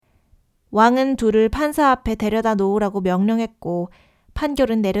왕은 둘을 판사 앞에 데려다 놓으라고 명령했고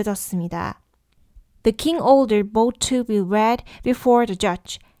판결은 내려졌습니다. The king ordered both to be read before the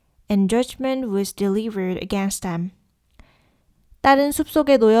judge, and judgment was delivered against them. 딸은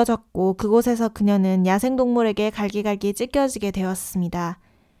숲속에 놓여졌고 그곳에서 그녀는 야생동물에게 갈기갈기 찢겨지게 되었습니다.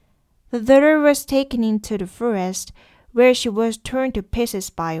 The daughter was taken into the forest, where she was torn to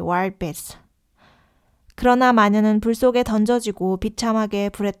pieces by wild beasts. 그러나 마녀는 불 속에 던져지고 비참하게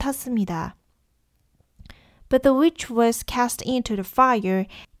불에 탔습니다. But the witch was cast into the fire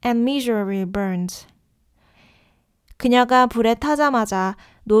and miserably burned. 그녀가 불에 타자마자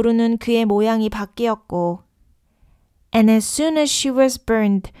노루는 그의 모양이 바뀌었고 And as soon as she was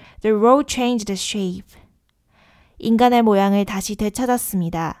burned, the road changed shape. 인간의 모양을 다시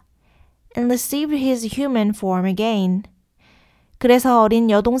되찾았습니다. And received his human form again. 그래서 어린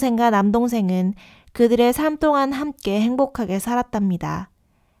여동생과 남동생은 그들의 삶 동안 함께 행복하게 살았답니다.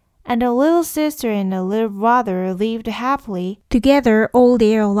 And the little sister and the little brother lived happily together all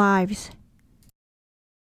their lives.